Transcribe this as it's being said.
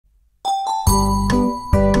Hello,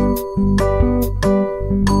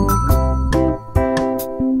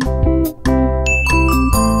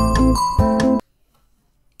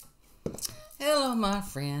 my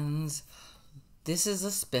friends. This is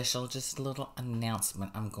a special, just a little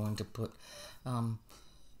announcement I'm going to put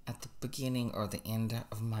at the beginning or the end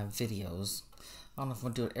of my videos. I don't know if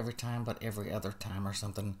I'm going to do it every time, but every other time or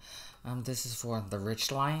something. This is for the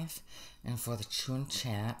Rich Life and for the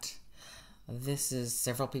Chew&Chat. This is,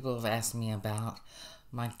 several people have asked me about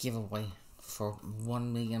my giveaway for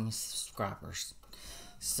 1 million subscribers.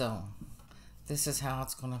 So, this is how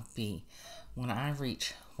it's going to be. When I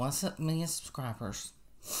reach 1 million subscribers,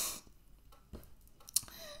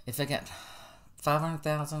 if I get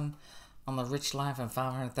 500,000 on the Rich Life and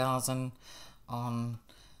 500,000 on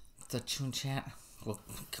the Chew&Chat, we'll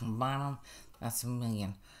combine them, that's 1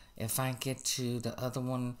 million. If I get to the other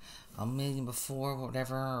one 1 million before,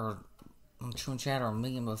 whatever, or on Chew&Chat, or 1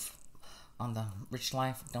 million on the Rich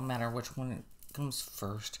Life, no matter which one it comes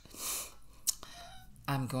first,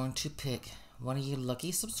 I'm going to pick one of you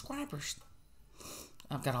lucky subscribers.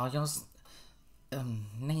 I've got all y'all's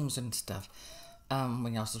names and stuff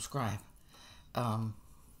when y'all subscribe. I'm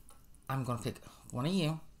going to pick one of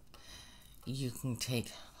you. You can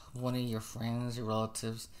take one of your friends, your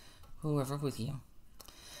relatives, whoever with you.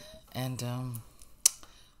 And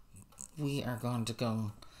we are going to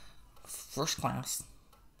go first class.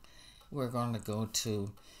 We're going to go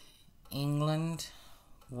to England,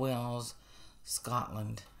 Wales,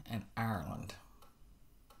 Scotland, and Ireland.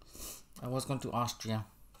 I was going to Austria.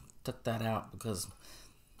 Took that out because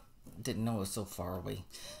didn't know it was so far away.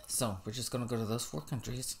 So we're just going to go to those 4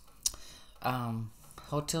 countries.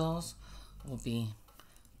 Hotels will be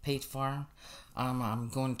paid for. I'm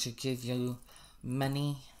going to give you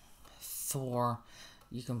money for,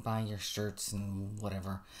 you can buy your shirts and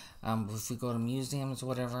whatever. If we go to museums,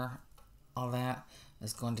 whatever, all that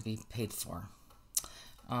is going to be paid for.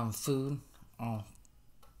 Food, I'll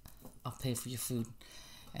pay for your food.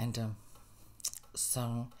 And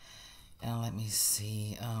so, let me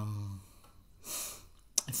see,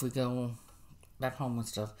 if we go back home and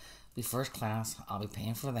stuff, be first class, I'll be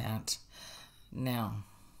paying for that. Now,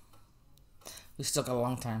 we still got a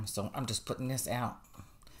long time, so I'm just putting this out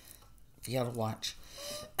for y'all to watch.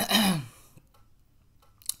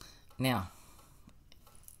 Now,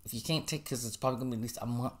 if you can't take, because it's probably going to be at least a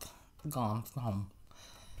month gone from home.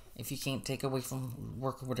 If you can't take away from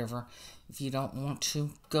work or whatever, if you don't want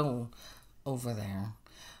to go over there,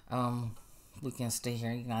 we can stay here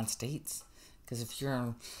in the United States. Because if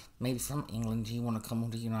you're maybe from England, you want to come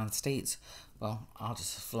over to the United States, well, I'll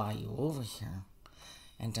just fly you over here.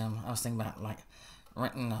 And I was thinking about like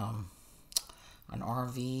renting an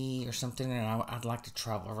RV or something, and I'd like to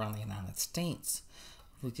travel around the United States.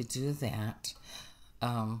 We could do that.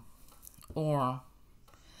 Or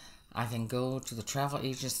I can go to the travel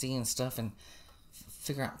agency and stuff and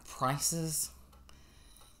figure out prices,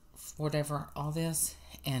 whatever, all this,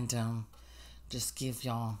 and just give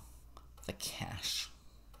y'all the cash.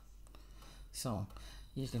 So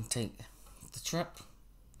you can take the trip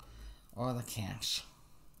or the cash.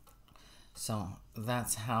 So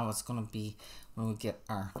that's how it's going to be when we get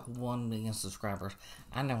our 1 million subscribers.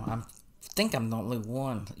 I know, I think I'm the only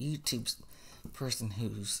one YouTube person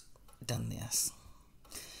who's done this.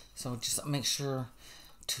 So just make sure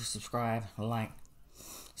to subscribe, like,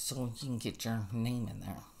 so you can get your name in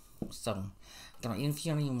there. So, even if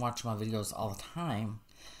you don't even watch my videos all the time,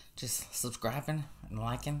 just subscribing and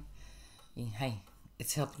liking, hey,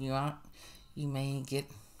 it's helping you out. You may get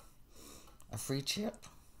a free chip.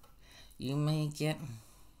 You may get,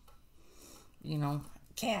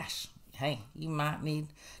 cash. Hey, you might need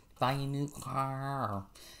to buy a new car or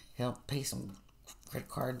help pay some credit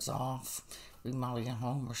cards off, remodel your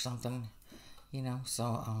home or something,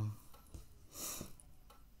 so,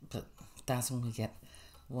 but that's when we get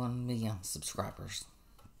 1 million subscribers.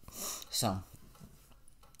 So,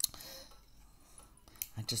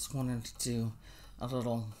 I just wanted to do a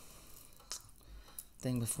little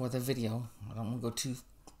thing before the video. I don't want to go too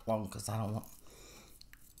long because I don't want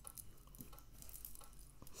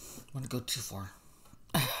to go too far,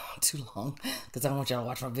 too long, because I don't want y'all to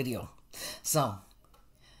watch my video. So,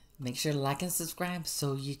 make sure to like and subscribe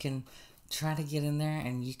so you can try to get in there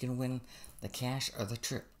and you can win the cash or the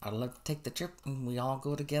trip. I'd love to take the trip and we all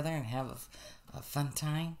go together and have a fun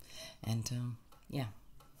time. And, yeah.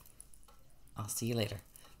 I'll see you later.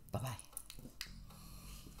 Bye-bye.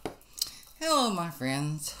 Hello, my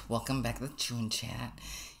friends. Welcome back to the Chew&Chat.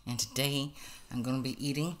 And today, I'm going to be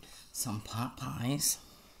eating some pot pies.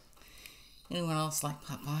 Anyone else like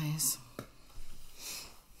pot pies?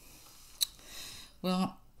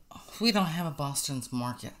 Well, we don't have a Boston's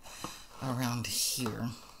market around here.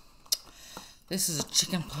 This is a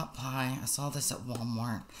chicken pot pie. I saw this at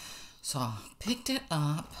Walmart. So I picked it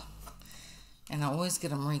up. And I always get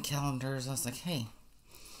them Marie calendars. I was like, hey,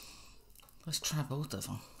 let's try both of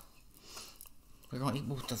them. We're going to eat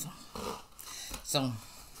both of them. So,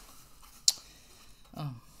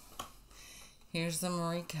 here's the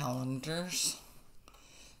Marie calendars.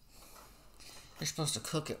 You're supposed to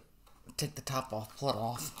cook it, take the top off, pull it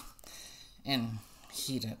off, and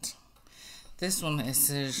heat it. This one, it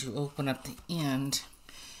says you open up the end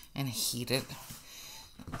and heat it.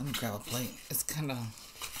 Let me grab a plate. It's kind of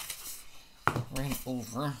ran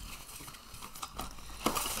over.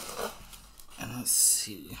 And let's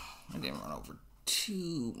see. I didn't run over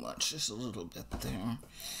too much, just a little bit there.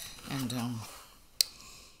 And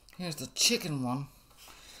here's the chicken one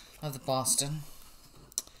of the Boston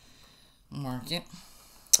market.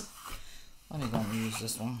 Let me go and use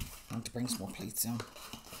this one. I have to bring some more plates in.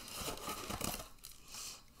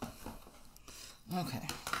 Okay.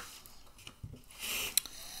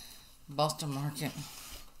 Boston Market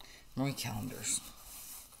Marie calendars.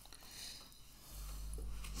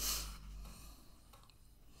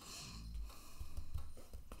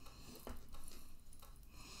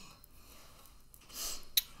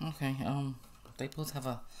 Okay, they both have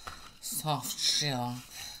a soft shell.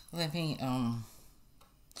 Let me open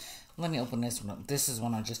this one up. This is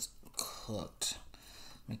one I just cooked.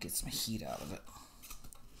 Let me get some heat out of it.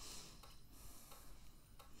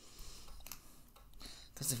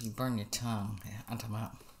 Because if you burn your tongue, I'm talking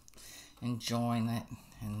about enjoying it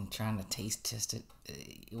and trying to taste test it,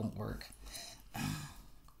 it won't work.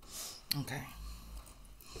 Okay.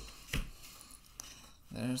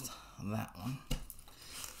 There's that one.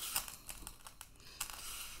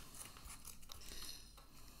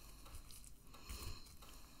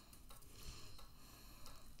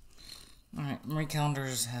 Alright, Marie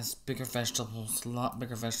Callender's has bigger vegetables, a lot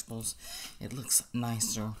bigger vegetables. It looks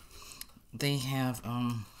nicer. They have,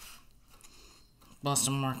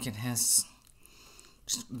 Boston Market has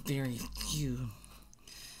just very few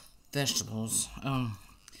vegetables.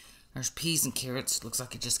 There's peas and carrots. Looks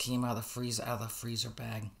like it just came out of the freezer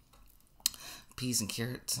bag. Peas and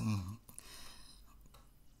carrots and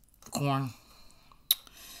corn.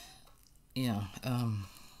 Yeah,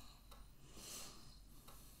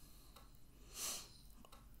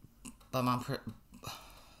 but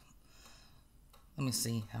let me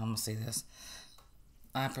see how I'm going to say this.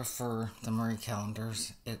 I prefer the Marie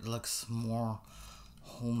calendars. It looks more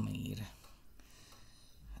homemade.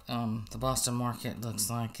 The Boston Market looks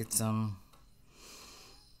like it's a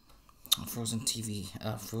frozen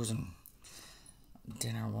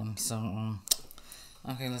dinner one. So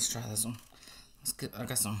okay, let's try this one. I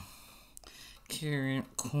got some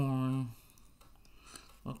carrot, corn,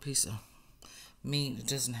 a little piece of meat. It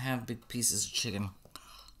doesn't have big pieces of chicken.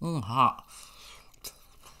 Hot.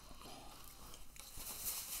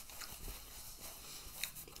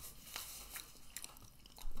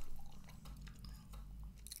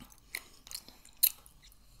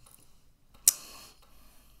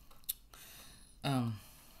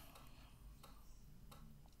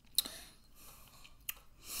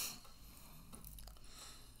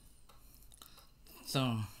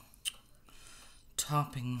 So,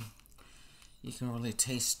 topping, you can really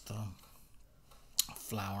taste the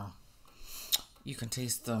flour. You can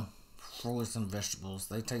taste the frozen vegetables.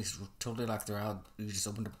 They taste totally like they're out. You just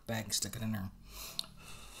open the bag and stick it in there.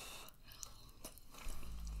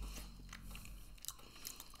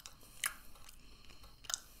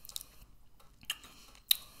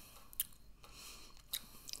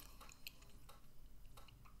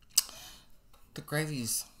 The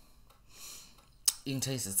gravies, you can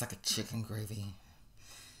taste it's like a chicken gravy.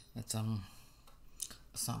 It's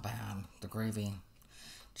not bad. The gravy,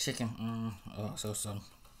 chicken, so.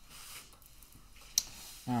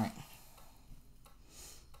 All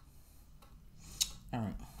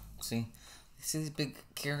right. See these big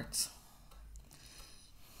carrots?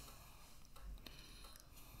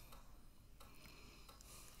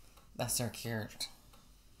 That's their carrot.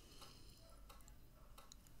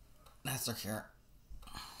 That's their carrot.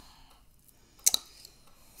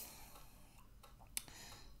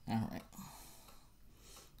 Alright.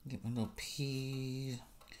 Get my little peas,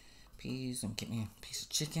 and get me a piece of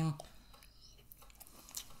chicken.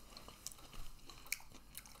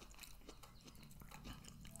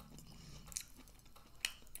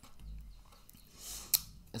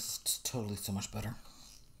 This is totally so much better.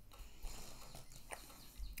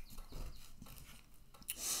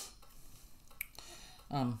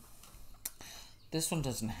 This one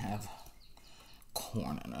doesn't have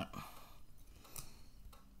corn in it.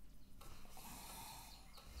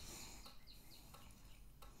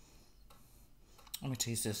 me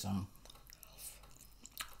taste this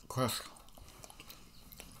crust.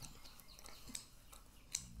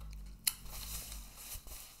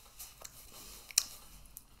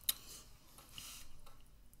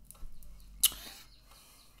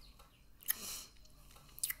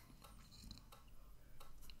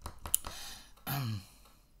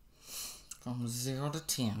 From 0 to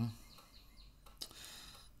 10,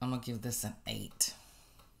 I'm gonna give this an 8.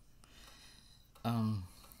 From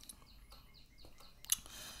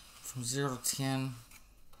 0 to 10,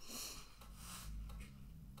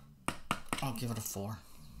 I'll give it a 4.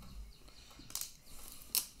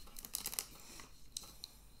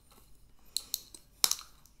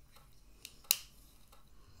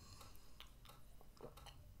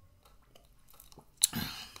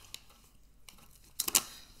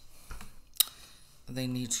 They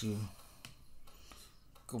need to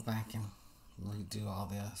go back and redo all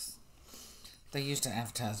this. They used to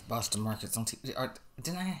advertise Boston markets on TV.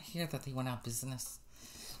 Didn't I hear that they went out of business?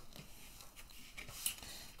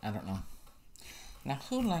 I don't know. Now,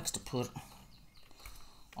 who likes to put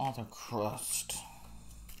all the crust?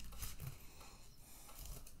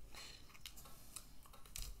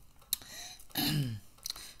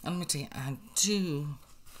 Let me tell you, I do.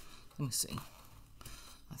 Let me see.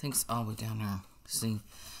 I think it's all the way down there. See,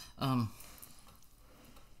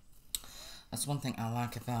 that's one thing I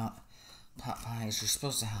like about pot pie is you're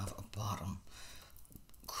supposed to have a bottom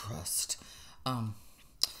crust.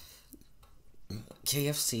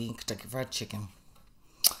 KFC, Kentucky Fried Chicken.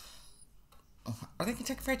 Are they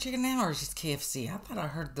Kentucky Fried Chicken now, or is it just KFC? I thought I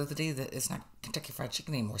heard the other day that it's not Kentucky Fried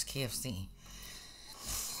Chicken anymore, it's KFC.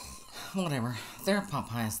 Whatever. Their pot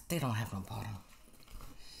pies, they don't have no bottom.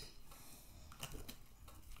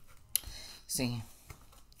 See.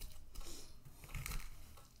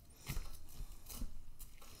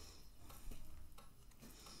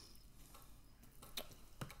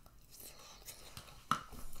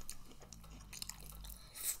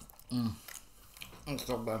 It's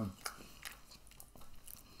so bad.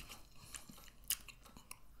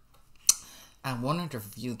 I wanted to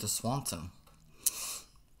review the Swanson,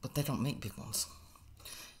 but they don't make big ones.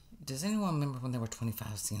 Does anyone remember when they were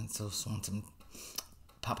 25 cents, those Swanson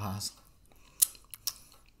pot pies?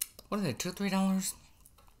 What are they, $2 or $3?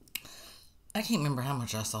 I can't remember how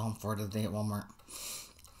much I saw them for the other day at Walmart.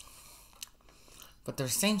 But they're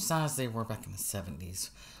the same size they were back in the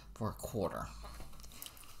 70s for a quarter.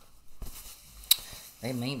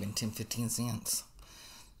 They may have been 10, 15 cents.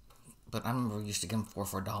 But I remember we used to get them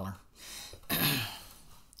for a dollar.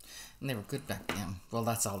 And they were good back then. Well,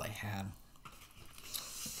 that's all they had.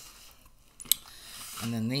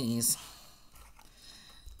 And then these.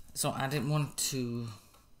 So I didn't want to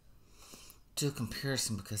do a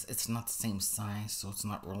comparison because it's not the same size. So it's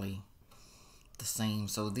not really the same.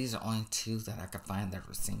 So these are only two that I could find that are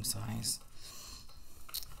the same size.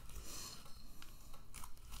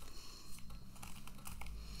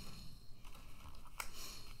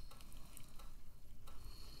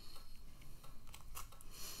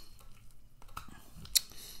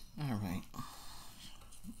 Alright.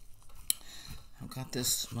 I've got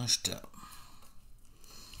this smushed up.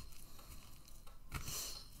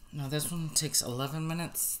 Now this one takes 11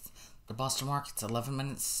 minutes. The Boston Market's 11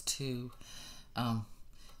 minutes to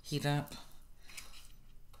heat up.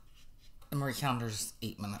 The Marie Callender's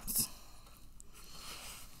 8 minutes.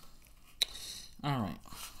 Alright.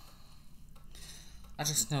 I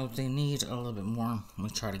just know they need a little bit more. Let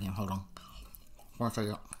me try it again. Hold on. Before I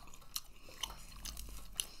figure out.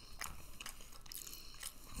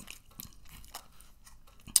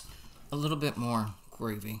 A little bit more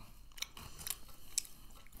gravy.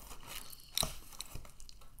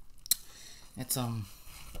 It's a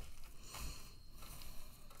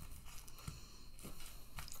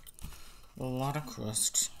lot of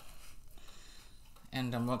crust,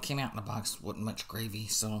 and what came out in the box wasn't much gravy,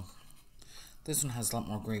 so this one has a lot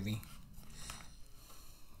more gravy.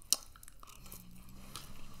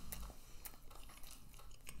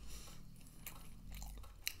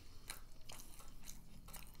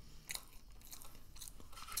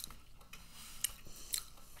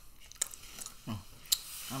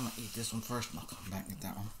 I'm gonna eat this one first and I'll come back and get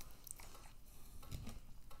that one.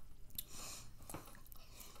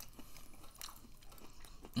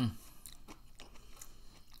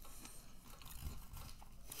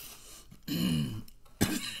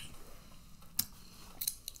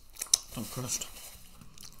 Some crust.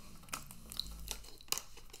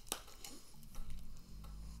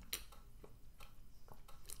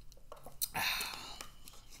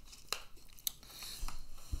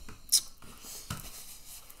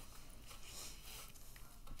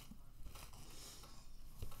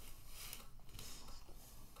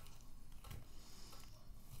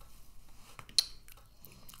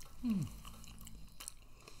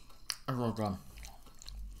 It's real good.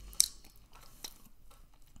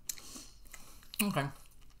 Okay.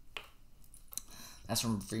 That's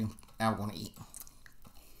from for you. Now we're going to eat.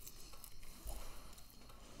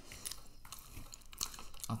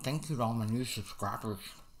 Thank you to all my new subscribers.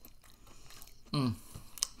 That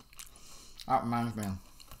reminds me.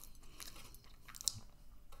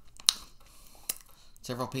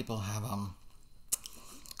 Several people have, I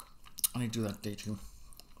need to do that day too.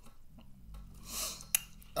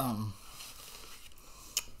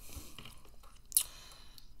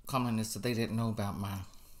 Commented that they didn't know about my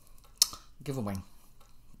giveaway.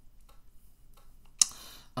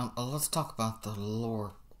 Let's talk about the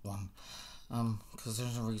lower one. Because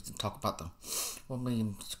there's no reason to talk about the 1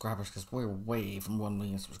 million subscribers, because we're way from 1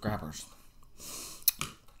 million subscribers.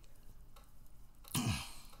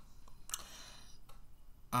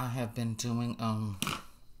 I have been doing,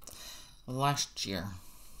 last year,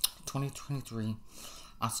 2023,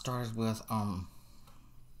 I started with,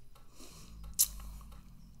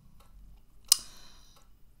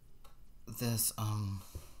 this,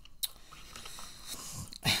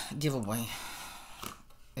 giveaway.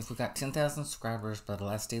 If we got 10,000 subscribers by the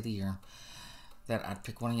last day of the year, that I'd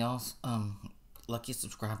pick one of y'all's, lucky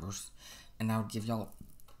subscribers, and I would give y'all,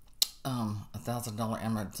 $1,000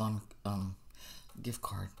 Amazon, gift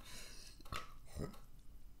card.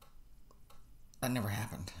 That never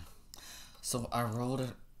happened. So I rolled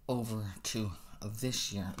it over to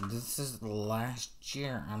this year. This is the last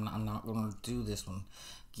year. I'm not going to do this one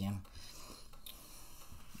again.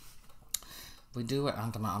 If we do it,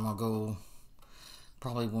 I'm going to go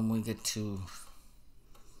probably when we get to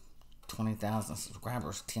 20,000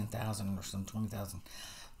 subscribers, 10,000 or some 20,000.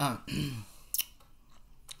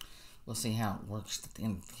 We'll see how it works at the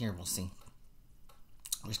end of the year. We'll see.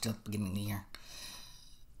 We're still at the beginning of the year.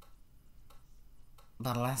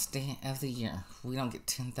 By the last day of the year, we don't get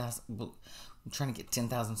 10,000. I'm trying to get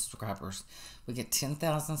 10,000 subscribers. We get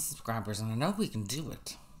 10,000 subscribers, and I know we can do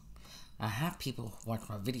it. I have people watch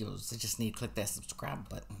my videos. They just need to click that subscribe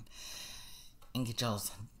button and get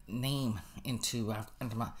y'all's name into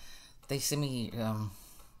my. They send me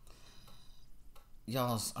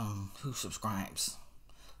y'all's who subscribes,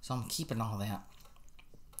 so I'm keeping all that.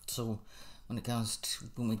 So when it comes to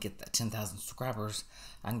when we get that 10,000 subscribers,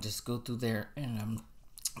 I can just go through there and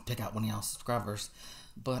pick out one of y'all subscribers.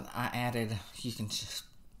 But I added, you can just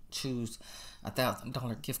choose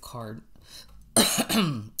 $1,000 gift card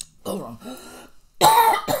or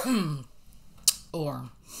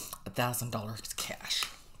 $1,000 cash.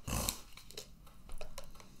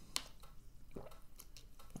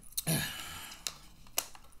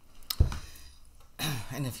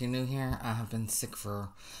 And if you're new here, I have been sick for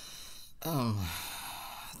I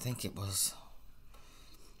think it was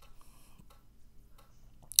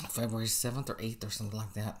February 7th or 8th or something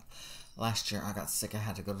like that. Last year I got sick. I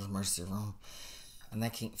had to go to the emergency room, and they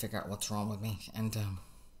can't figure out what's wrong with me. And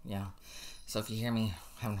yeah, so if you hear me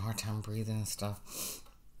having a hard time breathing and stuff,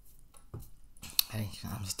 hey,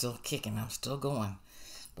 I'm still kicking, I'm still going.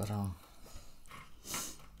 But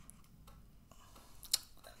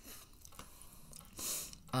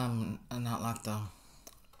I'm not like the,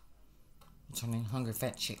 what's her name, Hungry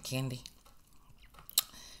Fat Chick Candy.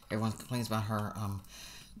 Everyone complains about her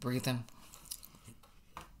breathing.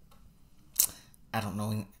 I don't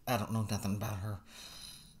know nothing about her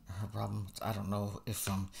problems. I don't know if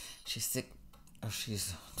she's sick or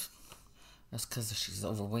she's, that's because she's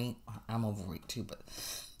overweight. I'm overweight too, but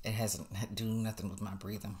it hasn't had to do nothing with my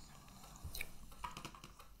breathing.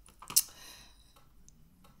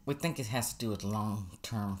 We think it has to do with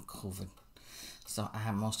long-term COVID. So I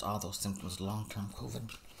have most all those symptoms long-term COVID.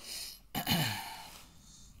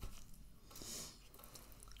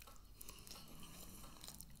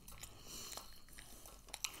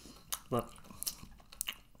 But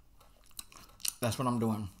that's what I'm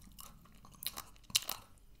doing.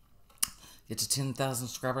 Get to 10,000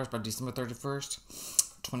 subscribers by December 31st,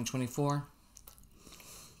 2024.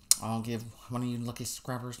 I'll give one of you lucky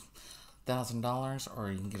subscribers $1,000,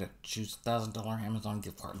 or you can get a choose $1,000 Amazon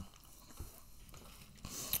gift card.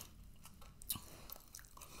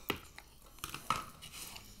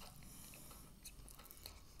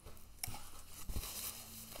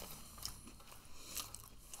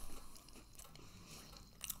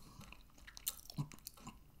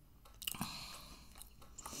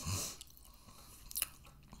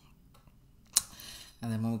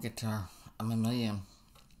 And then when we get to our $1 million,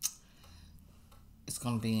 it's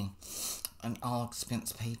going to be an all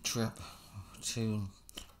expense paid trip to,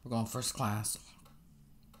 we're going first class,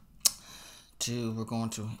 we're going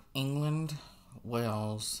to England,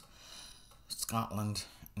 Wales, Scotland,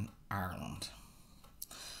 and Ireland.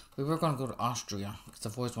 we were going to go to Austria, because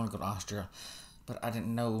I've always wanted to go to Austria, but I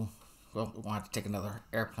didn't know, well, we wanted to take another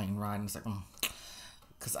airplane ride, and it's like,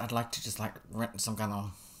 because I'd like to just like rent some kind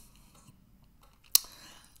of,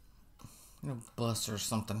 bus or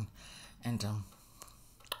something, and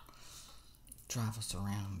drive us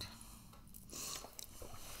around.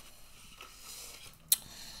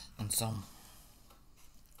 And so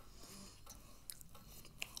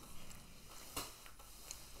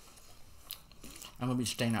I'm gonna be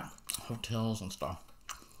staying at hotels and stuff.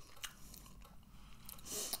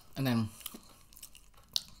 And then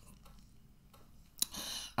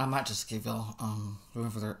I might just give y'all,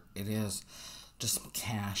 whoever it is, just some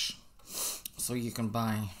cash, so you can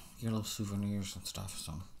buy your little souvenirs and stuff.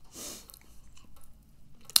 So,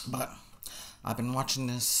 but I've been watching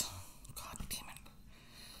this. God damn it!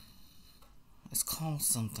 It's called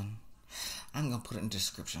something. I'm gonna put it in the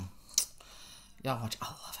description. Y'all watch. I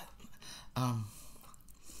love it.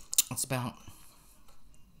 It's about.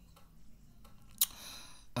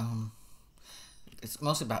 It's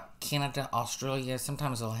mostly about Canada, Australia.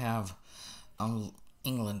 Sometimes they'll have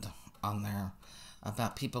England on there,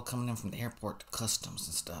 about people coming in from the airport to customs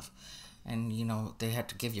and stuff. And, they have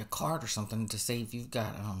to give you a card or something to say if you've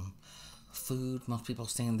got food. Most people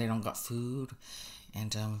saying they don't got food.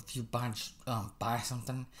 And if you buy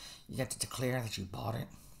something, you got to declare that you bought it.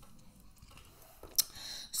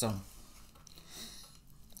 So,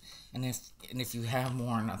 and if you have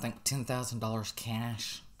more than, I think, $10,000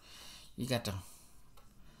 cash, you got to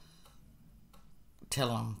tell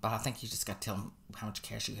them, but I think you just got to tell them how much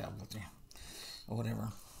cash you have with you, or whatever.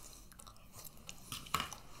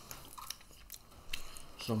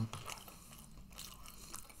 So,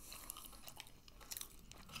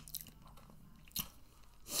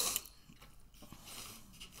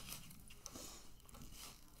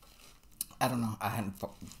 I don't know. I hadn't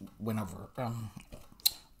went over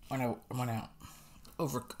when I went out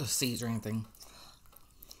overseas or anything.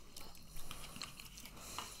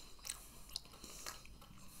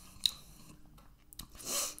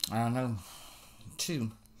 I don't know,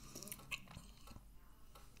 too.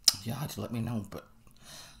 Y'all have to let me know, but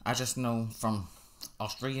I just know from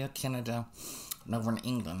Australia, Canada, and over in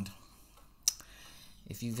England,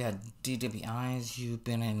 if you've had DWIs, you've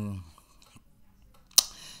been in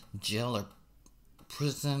jail or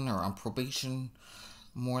prison or on probation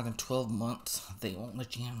more than 12 months, they won't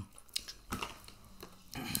let you in.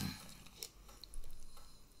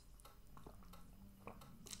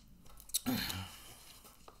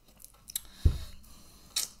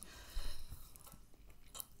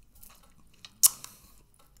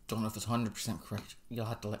 Don't know if it's 100% correct. You'll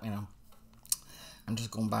have to let me know. I'm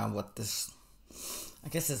just going by what this, I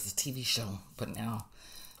guess it's a TV show, but now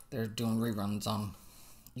they're doing reruns on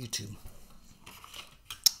YouTube.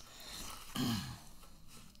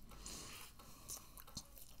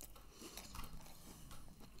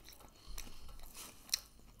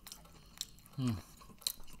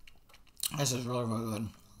 This is really, really good.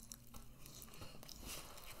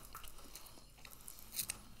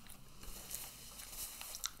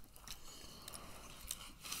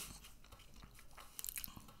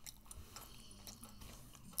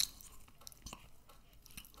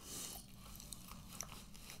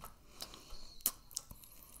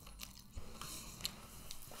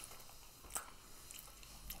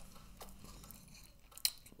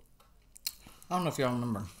 I don't know if y'all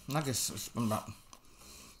remember. I guess it's been about,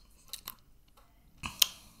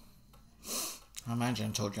 I imagine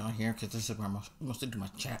I told y'all here, because this is where I mostly do my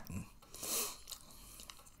chatting,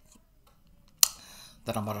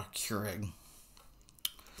 that I bought a Keurig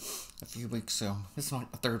a few weeks ago. This is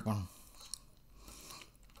like the third one.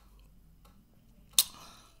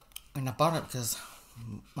 And I bought it because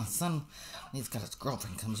my son, he's got his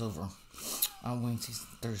girlfriend comes over on Wednesdays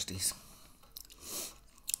and Thursdays.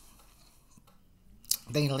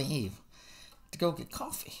 They leave to go get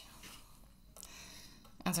coffee.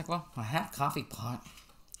 I was like, well, I have a coffee pot.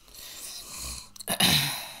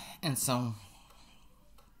 And so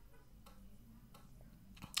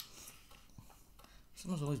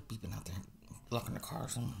someone's always beeping out there, blocking the car or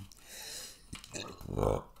something.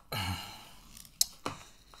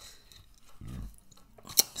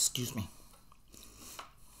 Excuse me.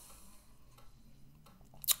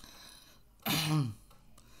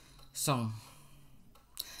 So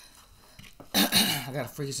I got a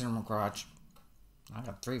freezer in my garage. I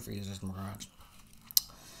got 3 freezers in my garage.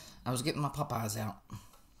 I was getting my Popeyes out.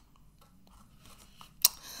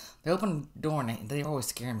 They open the door and they always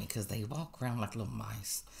scare me because they walk around like little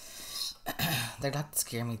mice. They like to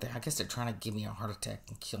scare me. I guess they're trying to give me a heart attack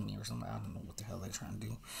and kill me or something. I don't know what the hell they're trying to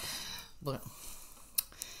do. But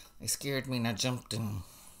they scared me and I jumped and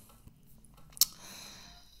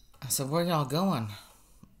I said, where y'all going?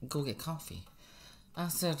 Go get coffee. I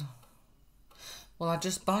said, well, I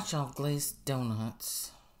just bought y'all glazed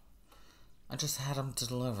donuts. I just had them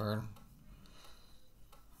delivered.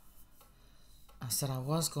 I said I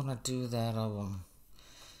was going to do that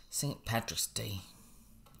St. Patrick's Day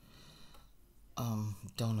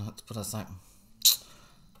donuts, but I was like,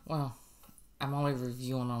 well, I'm only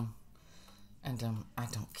reviewing them, and I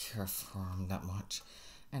don't care for them that much,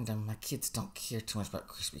 and my kids don't care too much about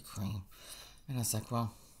Krispy Kreme, and I was like,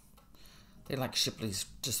 well, they like Shipley's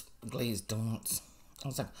just glazed donuts. I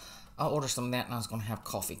was like, I'll order some of that, and I was going to have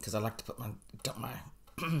coffee because I like to put my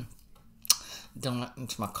donut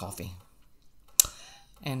into my coffee,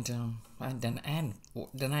 and I'd done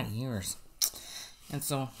that in years, and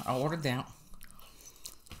so I ordered that.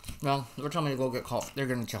 Well, they're telling me to go get coffee. They're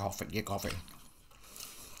going to get coffee.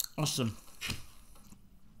 Listen,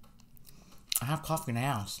 I have coffee in the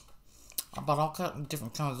house. I bought all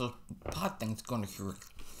different kinds of pot things going to Keurig.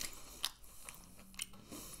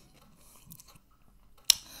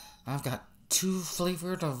 I've got 2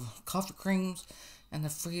 flavored of coffee creams in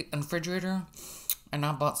the refrigerator, and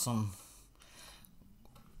I bought some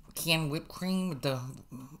canned whipped cream. The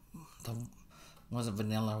was it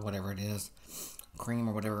vanilla or whatever it is, cream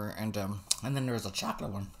or whatever, and then there's a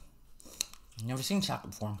chocolate one. Never seen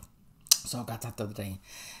chocolate before, so I got that the other day.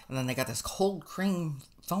 And then they got this cold cream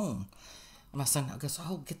foam. And my son, I guess,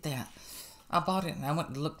 oh, get that. I bought it, and I went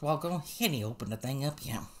and looked while ago. He hadn't opened the thing up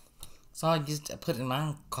yet. So I put it in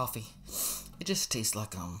my coffee. It just tastes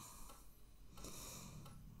like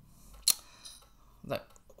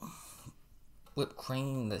whipped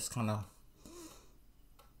cream that's kind of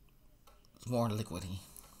more liquidy.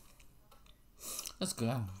 It's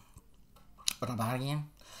good. But I buy it again?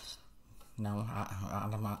 No,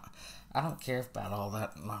 I don't care about all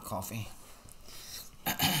that in my coffee.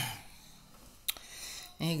 And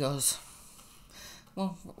he goes,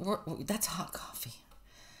 well, that's hot coffee.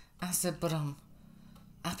 I said, but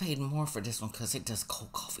I paid more for this one because it does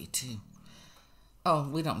cold coffee too. Oh,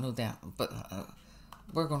 we don't know that, but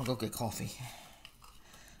we're going to go get coffee.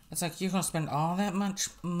 It's like, you're going to spend all that much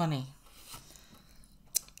money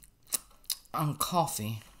on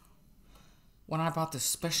coffee when I bought this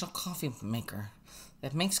special coffee maker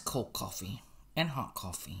that makes cold coffee and hot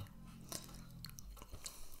coffee.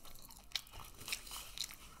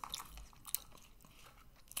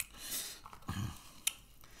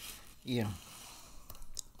 Yeah.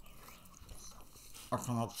 I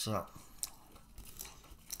come upset.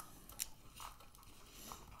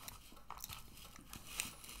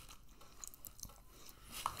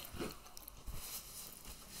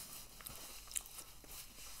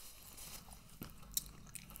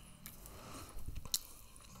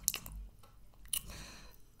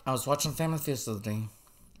 I was watching Family Feud the other day.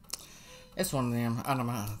 It's one of them. I don't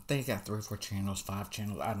know. They got 3 or 4 channels, 5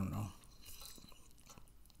 channels. I don't know.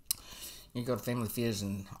 You go to Family Feud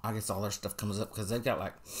and I guess all their stuff comes up because they've got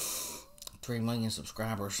like 3 million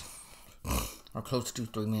subscribers. Or close to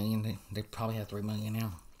 3 million. They probably have 3 million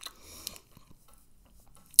now.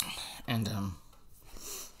 And I'm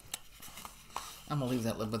going to leave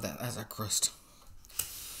that little bit as a crust.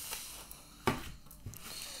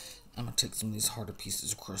 I'm going to take some of these harder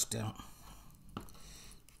pieces of crust out.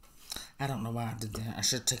 I don't know why I did that. I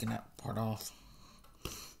should have taken that part off.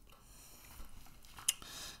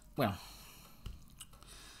 Well,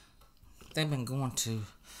 they've been going to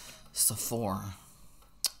Sephora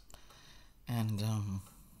and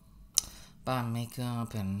buying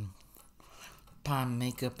makeup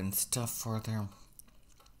and stuff for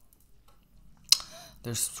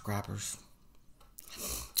their subscribers.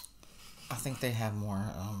 I think they have more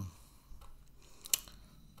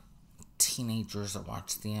teenagers that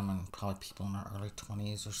watch them and probably people in their early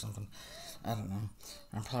 20s or something. I don't know.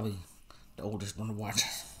 I'm probably the oldest one to watch.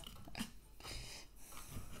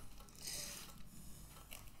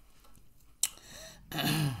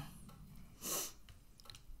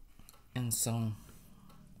 And so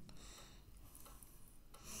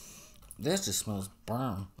this just smells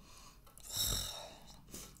burn.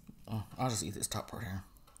 Oh, I'll just eat this top part here.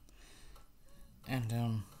 And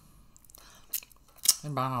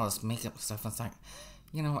they're buying all this makeup stuff. It's like,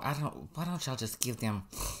 why don't y'all just give them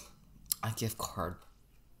a gift card?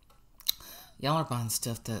 Y'all are buying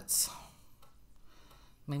stuff that's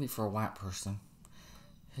maybe for a white person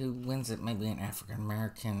who wins it, maybe an African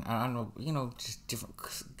American. I don't know, just different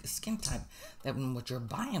skin type than what you're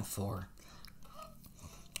buying for.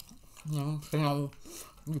 You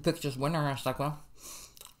pick this winner, and it's like, well,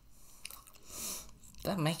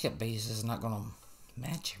 that makeup base is not going to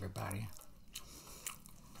match everybody.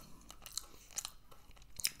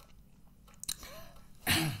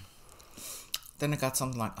 Then I got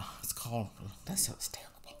something like, it's called, that sounds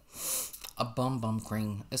terrible, a bum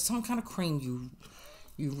cream. It's some kind of cream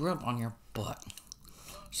you rub on your butt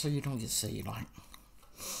so you don't get cellulite.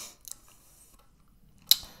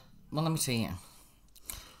 Well, let me tell you,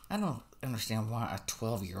 I don't understand why a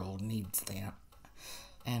 12-year-old needs that.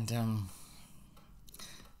 And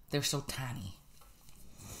they're so tiny.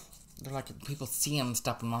 They're like, people see them,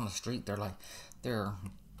 stop them on the street, they're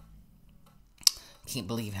can't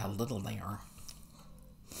believe how little they are.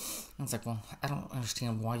 And it's like, well, I don't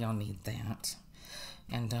understand why y'all need that.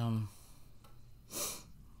 And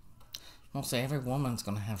mostly every woman's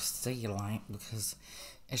gonna have cellulite because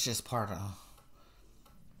it's just part of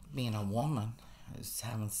being a woman, is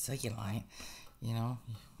having cellulite, you know,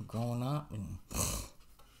 growing up and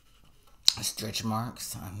stretch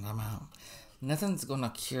marks. And I'm out. Nothing's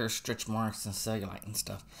gonna cure stretch marks and cellulite and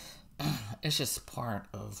stuff. It's just part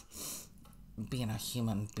of being a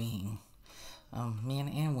human being. Men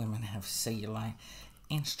and women have cellulite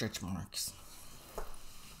and stretch marks.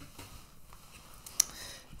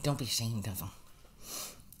 Don't be ashamed of them.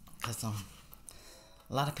 Because a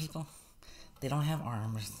lot of people, they don't have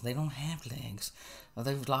arms, they don't have legs, or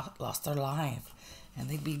they've lost their life. And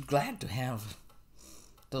they'd be glad to have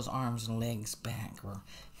those arms and legs back, or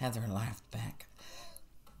have their life back.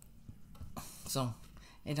 So,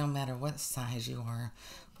 it don't matter what size you are,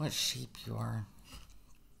 what shape you are.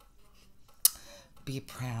 Be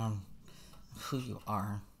proud of who you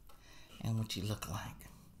are and what you look like.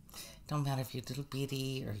 Don't matter if you're little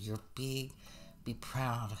bitty or you're big. Be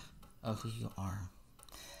proud of who you are.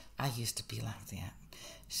 I used to be like that,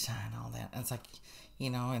 shy and all that. And it's like,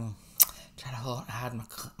 you know, and try to hide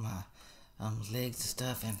my legs and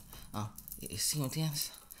stuff. And you see what it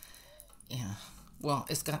is? Yeah. Well,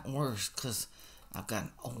 it's gotten worse because I've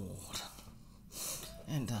gotten old,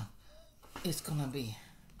 and it's gonna be.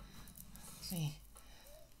 See.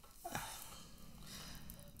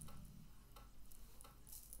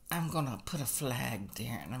 I'm gonna put a flag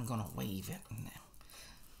there and I'm gonna wave it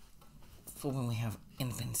for when we have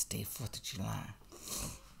Independence Day, 4th of July.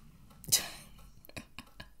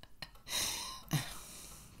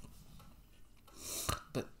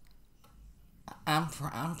 But I'm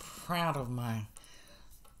proud of my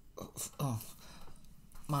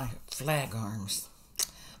flag arms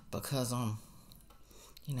because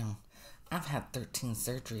you know, I've had 13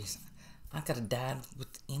 surgeries. I could have died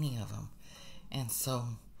with any of them, and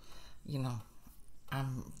so. You know,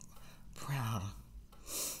 I'm proud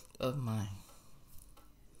of my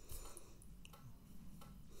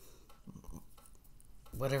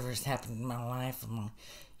whatever has happened in my life, and my,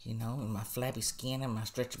 you know, and my flabby skin and my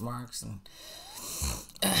stretch marks and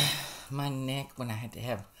my neck when I had to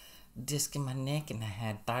have disc in my neck and I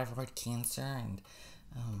had thyroid cancer and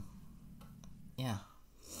yeah.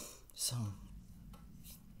 So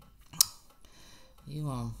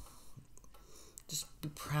you just be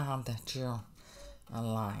proud that you're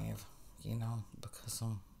alive, you know, because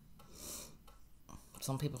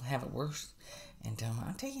some people have it worse. And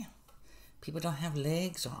I'll tell you, people don't have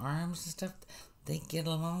legs or arms and stuff. They get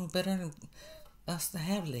along better than us that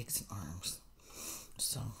have legs and arms.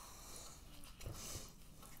 So,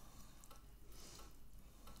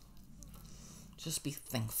 just be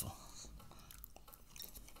thankful.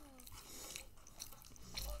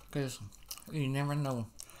 Because you never know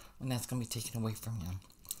when that's going to be taken away from you.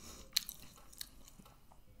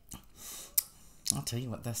 I'll tell you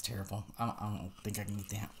what, that's terrible. I don't think I can eat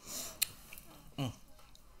that.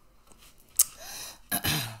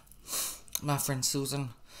 My friend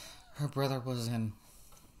Susan, her brother was in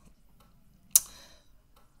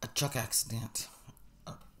a truck accident.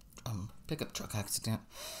 Pickup truck accident.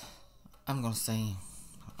 I'm gonna say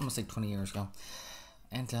 20 years ago.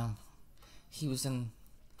 And he was in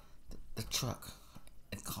the truck.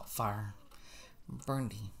 It caught fire,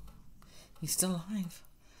 burned him. He's still alive,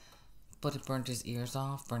 but it burned his ears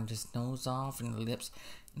off, burned his nose off, and the lips,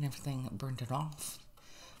 and everything. It burned it off,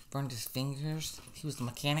 burned his fingers. He was a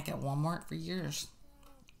mechanic at Walmart for years.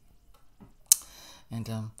 And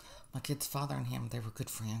my kid's father and him, they were good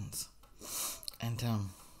friends. And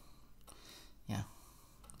yeah,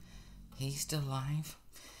 he's still alive.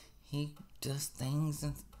 He does things,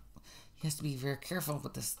 and he has to be very careful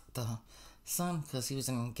with the son, because he was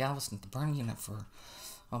in Galveston at the burn unit for,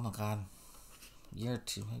 oh my God, a year or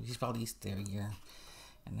two. He's probably there a year.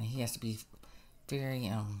 And he has to be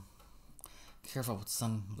very careful with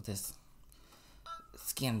son, with his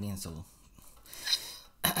skin being so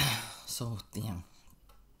thin.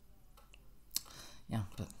 Yeah,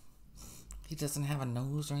 but he doesn't have a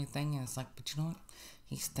nose or anything, and it's like, but you know what?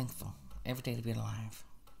 He's thankful every day to be alive.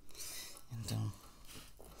 And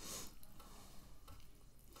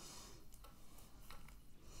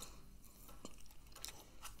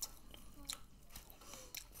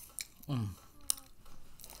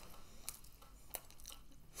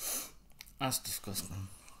That's disgusting.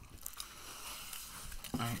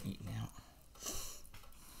 I ain't eating out.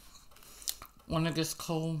 When it gets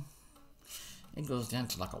cold, it goes down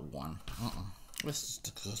to like a 1. This is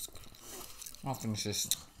disgusting. I'll finish this.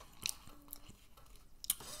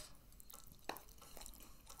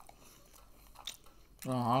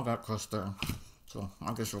 Well, I got crust there, so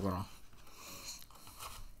I guess we're gonna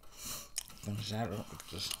finish that up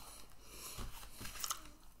with this.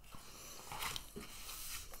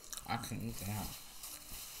 I can eat that.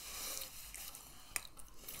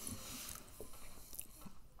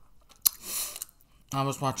 I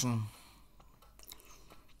was watching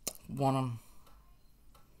wanna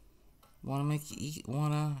make you eat,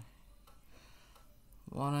 wanna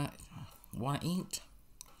eat,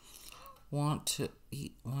 want to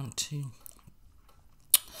eat, want to.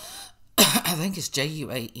 I think it's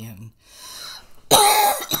JUAN.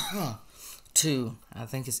 2. I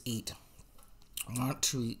think it's eat. Want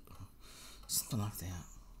to eat. Something like that.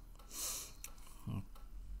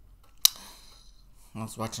 I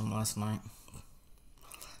was watching them last night.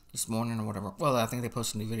 This morning or whatever. Well, I think they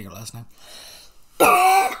posted a new video last night.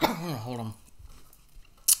 Hold on.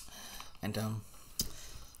 And,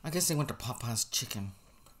 I guess they went to Popeye's Chicken.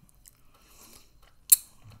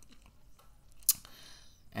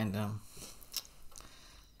 And,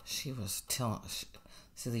 she was telling...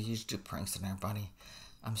 See, they used to do pranks on everybody.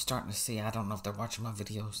 I'm starting to see... I don't know if they're watching my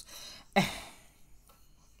videos.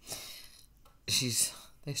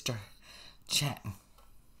 They start chatting.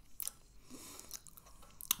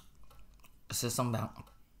 It says something about...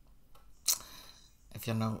 If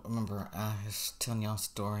y'all know, remember, I was telling y'all a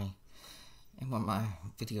story in one of my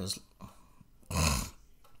videos.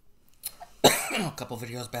 A couple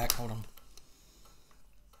videos back. Hold on.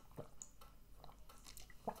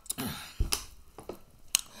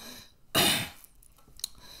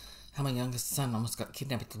 How my youngest son almost got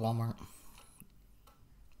kidnapped at the Walmart.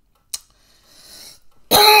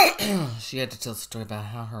 She had to tell the story about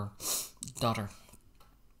how her daughter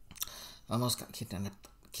almost got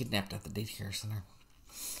kidnapped at the daycare center.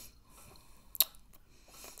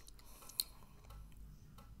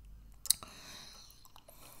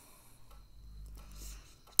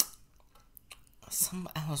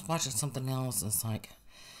 I was watching something else, and it's like,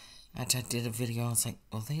 after I did a video, it's like,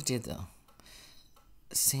 well, they did the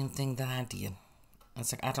same thing that I did.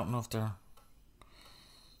 It's like, I don't know if they're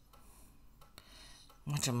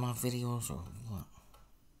watching my videos or what.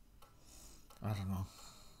 I don't know.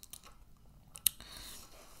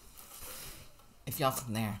 If y'all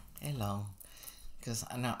from there, hello. Because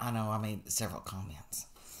I know I made several comments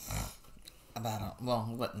about it. Well,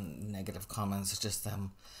 it wasn't negative comments, it's just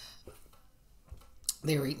them.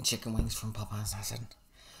 They were eating chicken wings from Popeyes, and I said,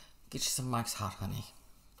 get you some Mike's Hot Honey.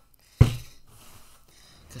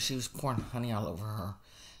 Because she was pouring honey all over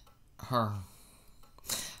her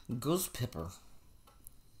ghost pepper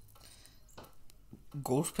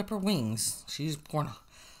wings. She's pouring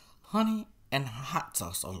honey and hot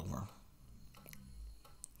sauce all over.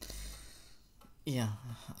 Yeah,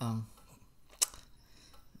 I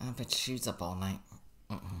bet she was up all night.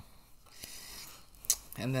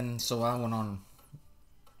 And then, so I went on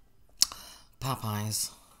Popeye's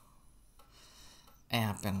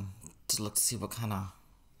app and to look to see what kind of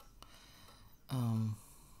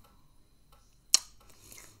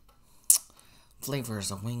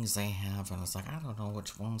flavors of wings they have, and I was like, I don't know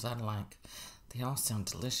which ones I like. They all sound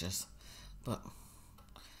delicious, but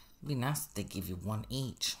it'd be nice if they give you one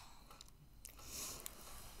each.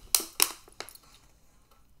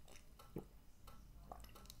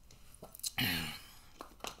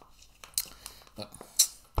 But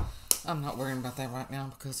I'm not worrying about that right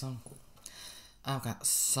now because I've got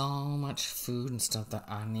so much food and stuff that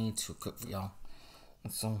I need to cook for y'all.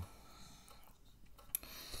 And so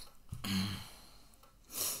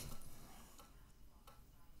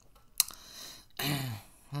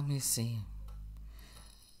let me see.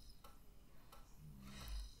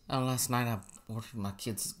 Last night I ordered my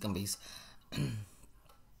kids gummies.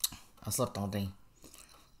 I slept all day.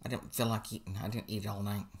 I didn't feel like eating. I didn't eat all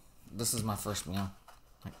night. This is my first meal.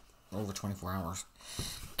 Like, over 24 hours.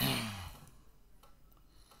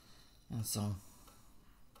 And so,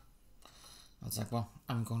 I was like, well,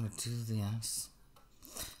 I'm going to do this.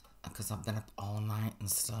 Because I've been up all night and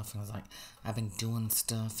stuff. And I was like, I've been doing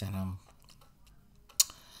stuff. And I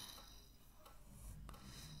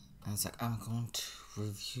was like, I'm going to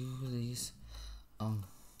review these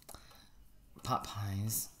pot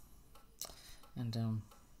pies. And,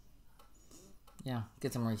 yeah,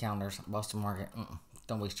 get some calendars. Boston Market.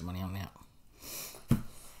 Don't waste your money on that.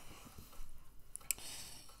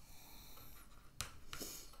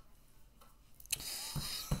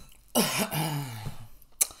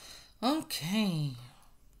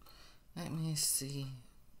 Let me see.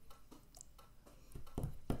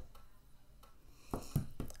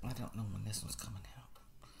 I don't know when this one's coming out.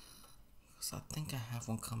 So I think I have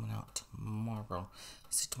one coming out tomorrow.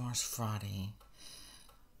 See, tomorrow's Friday.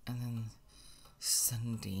 And then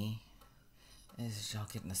Sunday is y'all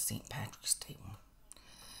getting the St. Patrick's Day one.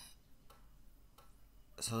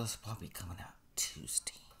 So this will probably be coming out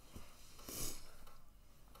Tuesday.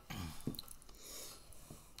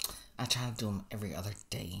 I try to do them every other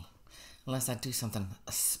day. Unless I do something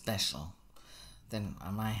special. Then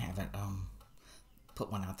I might have it,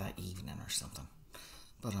 put one out that evening or something.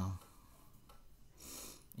 But,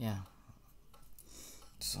 yeah.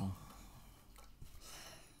 So,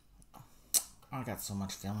 I got so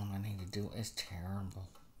much filming I need to do. It's terrible.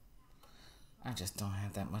 I just don't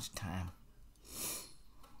have that much time.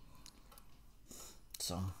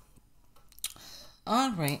 So,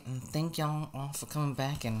 alright, and thank y'all all for coming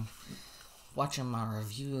back and watching my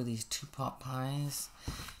review of these 2 pot pies.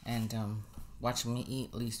 And, watching me eat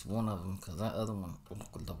at least one of them, because that other one, oh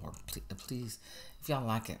Lord, please, if y'all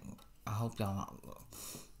like it, I hope y'all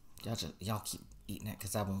keep eating it,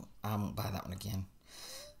 because I won't buy that one again.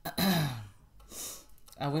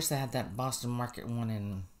 I wish they had that Boston Market one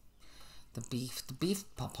in the beef. The beef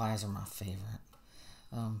pot pies are my favorite,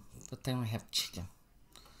 but they only have chicken.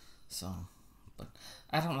 So, but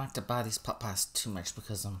I don't like to buy these pot pies too much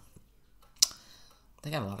because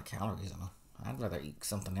they got a lot of calories in them. I'd rather eat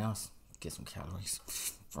something else, get some calories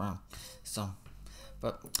from. So,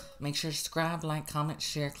 but make sure to subscribe, like, comment,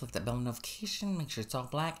 share, click that bell notification. Make sure it's all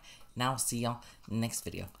black. Now I'll see y'all next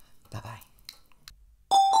video. Bye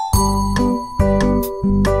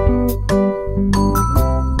bye.